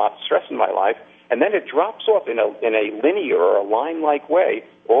 I have a lot of stress in my life, and then it drops off in a linear or a line-like way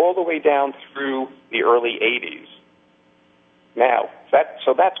all the way down through the early 80s. Now,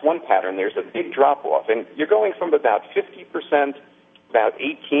 so that's one pattern. There's a big drop-off, and you're going from about 50%, about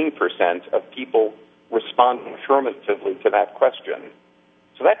 18% of people responding affirmatively to that question.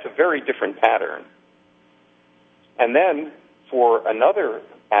 So that's a very different pattern. And then for another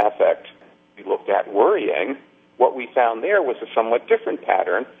aspect, we looked at worrying. What we found there was a somewhat different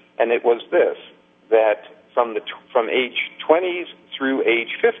pattern, and it was this, that from age 20s through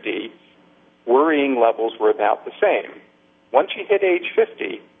age 50, worrying levels were about the same. Once you hit age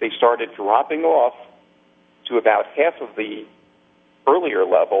 50, they started dropping off to about half of the earlier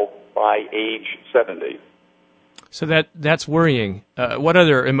level by age 70. So that's worrying. What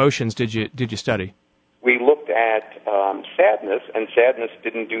other emotions did you study? We looked at sadness, and sadness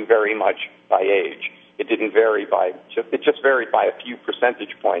didn't do very much by age. It didn't vary it just varied by a few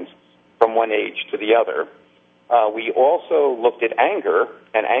percentage points from one age to the other. We also looked at anger,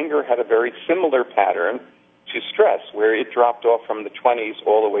 and anger had a very similar pattern to stress, where it dropped off from the 20s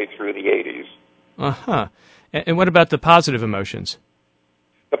all the way through the 80s. And what about the positive emotions?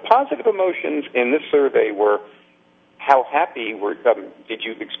 The positive emotions in this survey were how happy did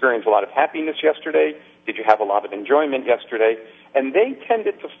you experience a lot of happiness yesterday? Did you have a lot of enjoyment yesterday? And they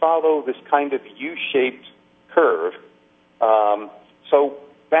tended to follow this kind of U-shaped curve. So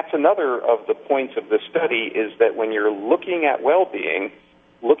that's another of the points of the study, is that when you're looking at well-being,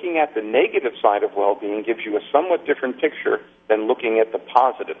 looking at the negative side of well-being gives you a somewhat different picture than looking at the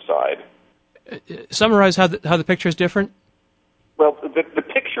positive side. Summarize how the picture is different? Well, the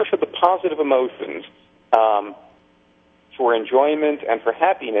picture for the positive emotions, for enjoyment and for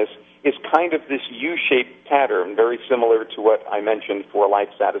happiness, is kind of this U-shaped pattern, very similar to what I mentioned for life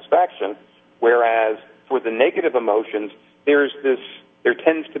satisfaction, whereas for the negative emotions, there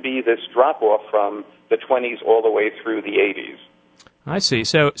tends to be this drop-off from the 20s all the way through the 80s. I see.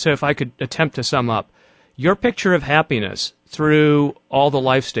 So if I could attempt to sum up, your picture of happiness through all the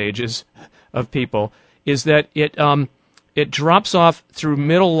life stages of people is that it drops off through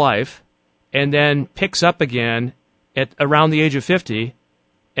middle life and then picks up again at around the age of 50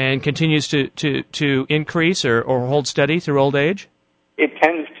 and continues to increase or hold steady through old age? It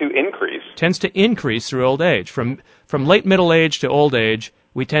tends to increase. Tends to increase through old age. From late middle age to old age,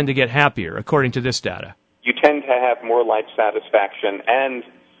 we tend to get happier, according to this data. You tend to have more life satisfaction and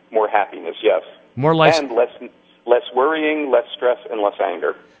more happiness, yes. More life and less worrying, less stress, and less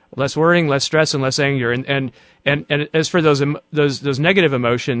anger. Less worrying, less stress, and less anger. And as for those negative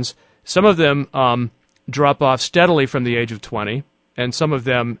emotions, some of them drop off steadily from the age of 20, and some of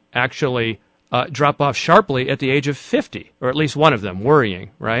them actually drop off sharply at the age of 50, or at least one of them,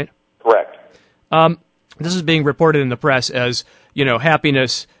 worrying, right? Correct. This is being reported in the press as,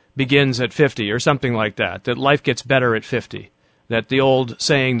 happiness begins at 50 or something like that life gets better at 50, that the old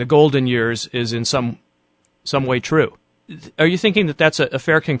saying, the golden years, is in some way true. are you thinking that that's a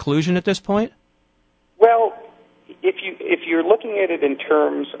fair conclusion at this point? Well, if you're looking at it in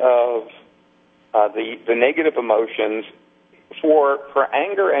terms of the negative emotions, for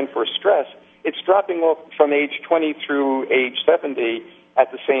anger and for stress, it's dropping off from age 20 through age 70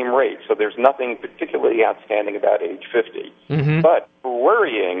 at the same rate. So there's nothing particularly outstanding about age 50. Mm-hmm. But for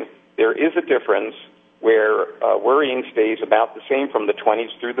worrying, there is a difference where worrying stays about the same from the 20s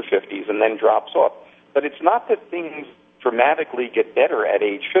through the 50s and then drops off. But it's not that things dramatically get better at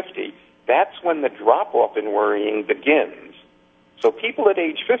age 50. That's when the drop-off in worrying begins. So people at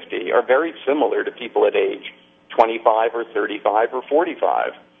age 50 are very similar to people at age 25 or 35 or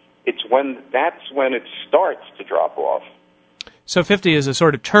 45. That's when it starts to drop off. So 50 is a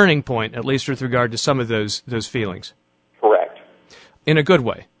sort of turning point, at least with regard to some of those feelings. Correct. In a good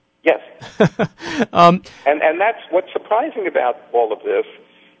way. Yes. And that's what's surprising about all of this.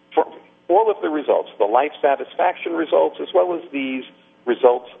 For all of the results, the life satisfaction results, as well as these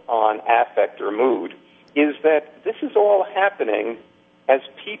results on affect or mood, is that this is all happening as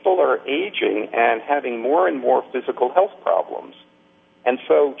people are aging and having more and more physical health problems. And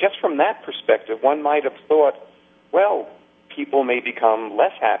so just from that perspective, one might have thought, well, people may become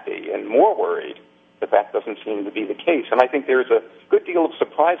less happy and more worried, but that doesn't seem to be the case. And I think there's a good deal of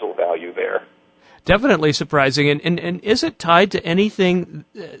surprisal value there. Definitely surprising. And is it tied to anything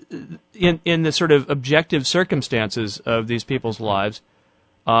in the sort of objective circumstances of these people's lives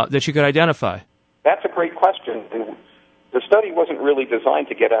that you could identify? That's a great question. And the study wasn't really designed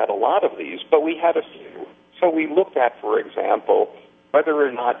to get at a lot of these, but we had a few. So we looked at, for example, whether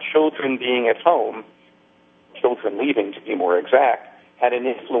or not children being at home, children leaving to be more exact, had an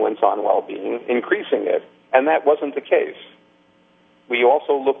influence on well-being, increasing it. And that wasn't the case. We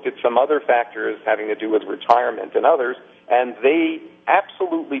also looked at some other factors having to do with retirement and others, and they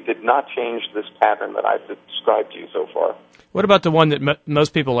absolutely did not change this pattern that I've described to you so far. What about the one that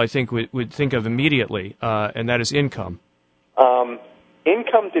most people, I think, would think of immediately, and that is income?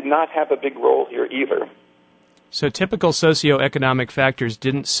 Income did not have a big role here either. So typical socioeconomic factors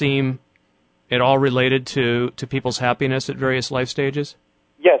didn't seem at all related to people's happiness at various life stages?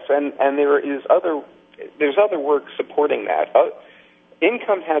 Yes, and there's other work supporting that.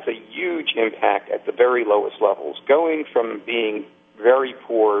 Income has a huge impact at the very lowest levels. Going from being very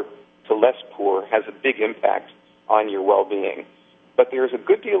poor to less poor has a big impact on your well-being. But there's a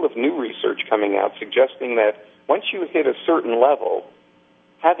good deal of new research coming out suggesting that once you hit a certain level,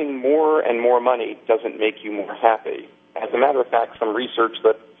 having more and more money doesn't make you more happy. As a matter of fact, some research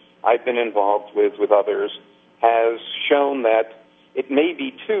that I've been involved with others has shown that it may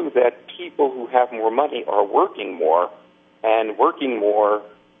be, too, that people who have more money are working more, and working more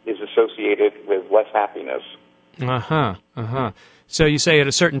is associated with less happiness. So you say at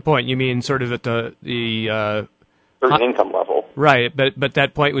a certain point, you mean sort of at the certain income level. Right, but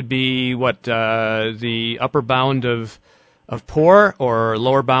that point would be what, the upper bound of poor or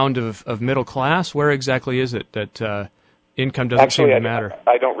lower bound of middle class? Where exactly is it that income doesn't seem to matter?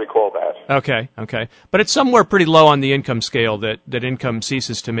 I don't recall that. Okay. But it's somewhere pretty low on the income scale that income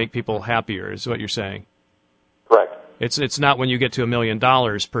ceases to make people happier, is what you're saying. Correct. It's not when you get to $1 million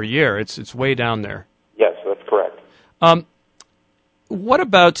per year. It's way down there. Yes, that's correct. What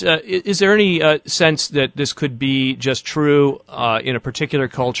about, is there any sense that this could be just true in a particular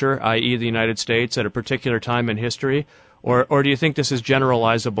culture, i.e. the United States, at a particular time in history? Or do you think this is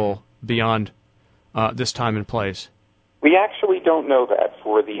generalizable beyond this time and place? We actually don't know that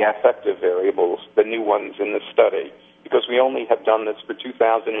for the affective variables, the new ones in the study, because we only have done this for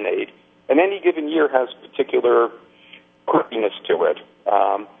 2008. And any given year has particular quirkiness to it.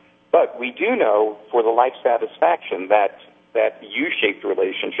 But we do know for the life satisfaction that U-shaped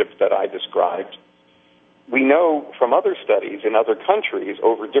relationship that I described, we know from other studies in other countries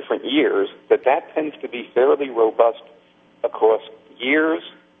over different years that tends to be fairly robust across years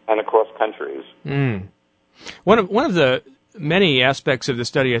and across countries. One of the many aspects of the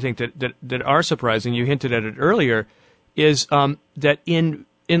study, I think, that are surprising, you hinted at it earlier, is that in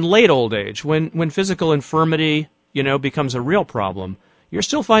late old age, when physical infirmity, becomes a real problem, you're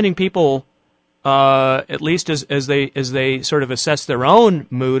still finding people, at least as they sort of assess their own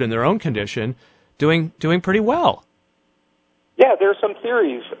mood and their own condition, doing pretty well. Yeah, there are some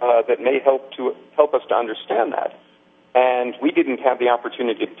theories that may help us to understand that. And we didn't have the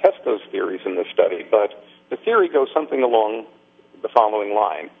opportunity to test those theories in this study, but the theory goes something along the following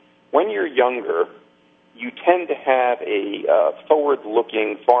line. When you're younger, you tend to have a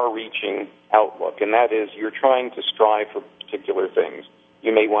forward-looking, far-reaching outlook, and that is you're trying to strive for particular things.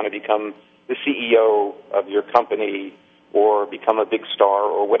 You may want to become the CEO of your company or become a big star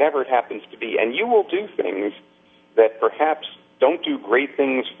or whatever it happens to be, and you will do things that perhaps don't do great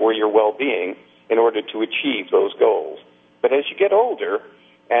things for your well-being in order to achieve those goals. But as you get older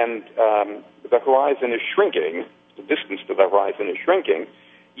and the horizon is shrinking, the distance to the horizon is shrinking,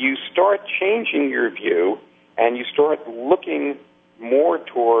 you start changing your view and you start looking more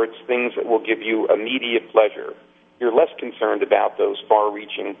towards things that will give you immediate pleasure. You're less concerned about those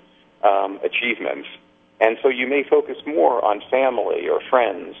far-reaching achievements. And so you may focus more on family or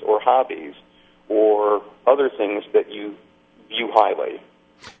friends or hobbies or other things that you view highly.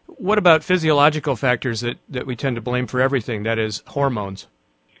 What about physiological factors that we tend to blame for everything, that is, hormones?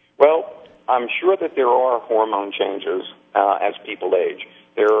 Well, I'm sure that there are hormone changes as people age.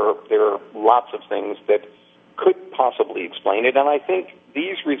 There are lots of things that could possibly explain it, and I think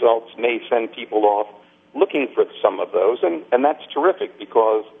these results may send people off looking for some of those, and that's terrific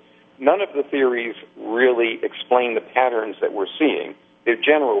because none of the theories really explain the patterns that we're seeing. They're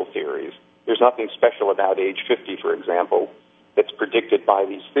general theories. There's nothing special about age 50, for example, that's predicted by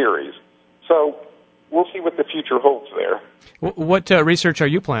these theories. So we'll see what the future holds there. What research are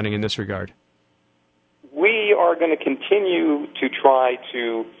you planning in this regard? We are going to continue to try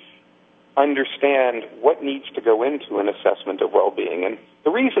to understand what needs to go into an assessment of well-being. And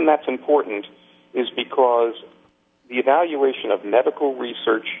the reason that's important is because the evaluation of medical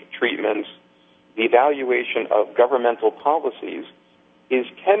research treatments, the evaluation of governmental policies is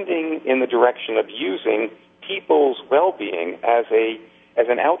tending in the direction of using people's well-being as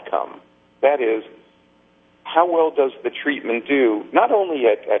an outcome. That is, how well does the treatment do, not only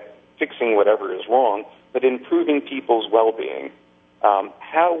at fixing whatever is wrong, but improving people's well-being?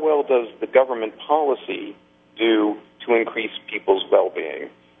 How well does the government policy do to increase people's well-being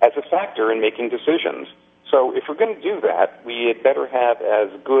as a factor in making decisions? So if we're going to do that, we had better have as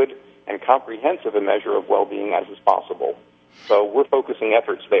good and comprehensive a measure of well-being as is possible. So we're focusing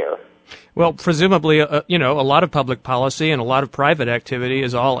efforts there. Well, presumably, a lot of public policy and a lot of private activity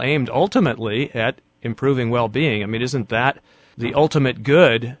is all aimed ultimately at improving well-being. I mean, isn't that the ultimate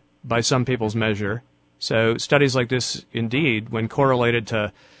good by some people's measure? So studies like this, indeed, when correlated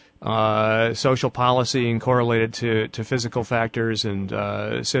to social policy and correlated to physical factors and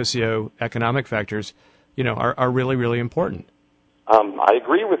socioeconomic factors, are really, really important. I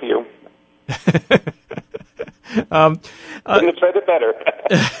agree with you. Couldn't have said it better.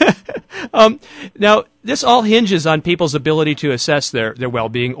 Now, this all hinges on people's ability to assess their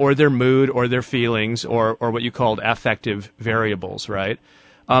well-being or their mood or their feelings or what you called affective variables, right?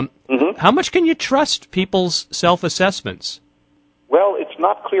 How much can you trust people's self-assessments? Well, it's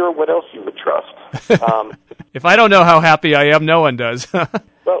not clear what else you would trust. If I don't know how happy I am, no one does.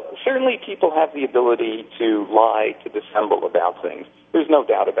 Well, certainly people have the ability to lie, to dissemble about things. There's no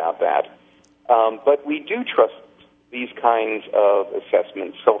doubt about that. But we do trust these kinds of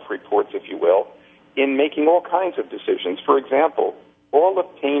assessments, self-reports, if you will, in making all kinds of decisions. For example, all of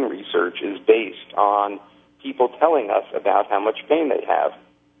pain research is based on people telling us about how much pain they have.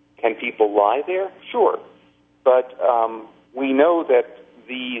 Can people lie there? Sure. But we know that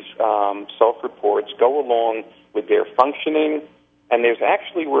these self-reports go along with their functioning, and there's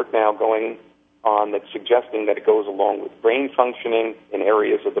actually work now going on that's suggesting that it goes along with brain functioning in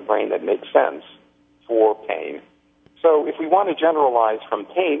areas of the brain that make sense for pain. So if we want to generalize from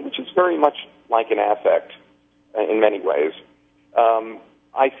pain, which is very much like an affect in many ways,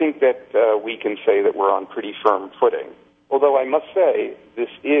 I think that we can say that we're on pretty firm footing. Although I must say this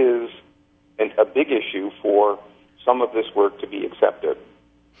is a big issue for some of this work to be accepted.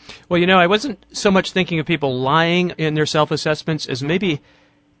 Well, I wasn't so much thinking of people lying in their self-assessments as maybe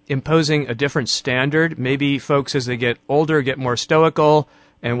imposing a different standard. Maybe folks, as they get older, get more stoical,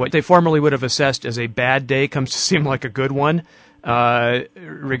 and what they formerly would have assessed as a bad day comes to seem like a good one,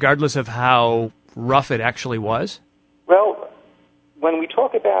 regardless of how rough it actually was? Well, when we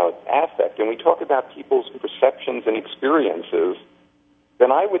talk about affect and we talk about people's perceptions and experiences,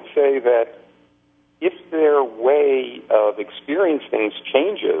 then I would say that if their way of experiencing things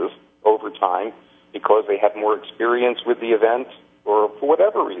changes over time because they have more experience with the event or for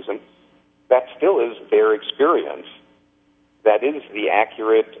whatever reason, that still is their experience. That is the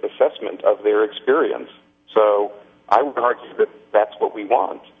accurate assessment of their experience. So I would argue that that's what we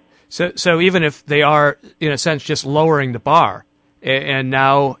want. So even if they are, in a sense, just lowering the bar and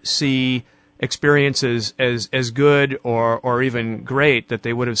now see experiences as good or even great that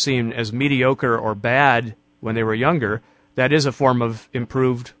they would have seen as mediocre or bad when they were younger, that is a form of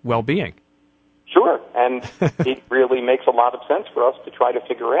improved well-being. Sure, and it really makes a lot of sense for us to try to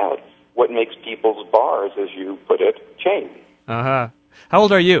figure out what makes people's bars, as you put it, change. Uh-huh. How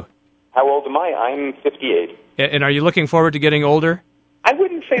old are you? How old am I? I'm 58. And are you looking forward to getting older? I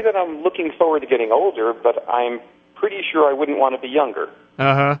wouldn't say that I'm looking forward to getting older, but I'm pretty sure I wouldn't want to be younger.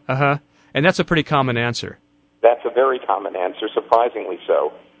 And that's a pretty common answer. That's a very common answer, surprisingly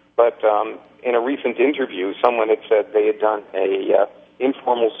so. But in a recent interview, someone had said they had done a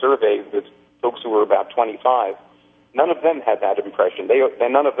informal survey with folks who were about 25. None of them had that impression.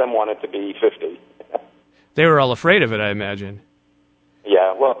 None of them wanted to be 50. They were all afraid of it, I imagine.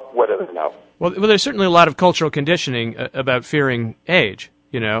 Yeah, well, what do they know? Well, there's certainly a lot of cultural conditioning about fearing age,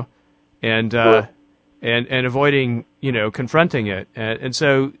 and Sure. and avoiding, confronting it. And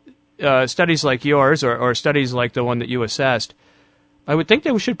so studies like yours or studies like the one that you assessed, I would think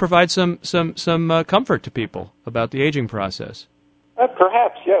they should provide some comfort to people about the aging process.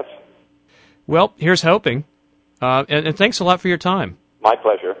 Perhaps, yes. Well, here's hoping. And thanks a lot for your time. My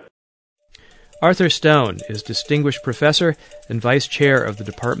pleasure. Arthur Stone is Distinguished Professor and Vice Chair of the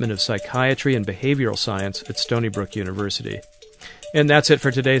Department of Psychiatry and Behavioral Science at Stoney Brook University. And that's it for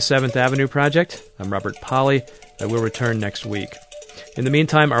today's 7th Avenue Project. I'm Robert Polly. I will return next week. In the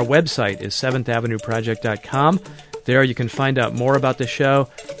meantime, our website is 7thavenueproject.com. There you can find out more about the show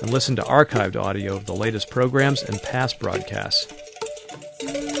and listen to archived audio of the latest programs and past broadcasts.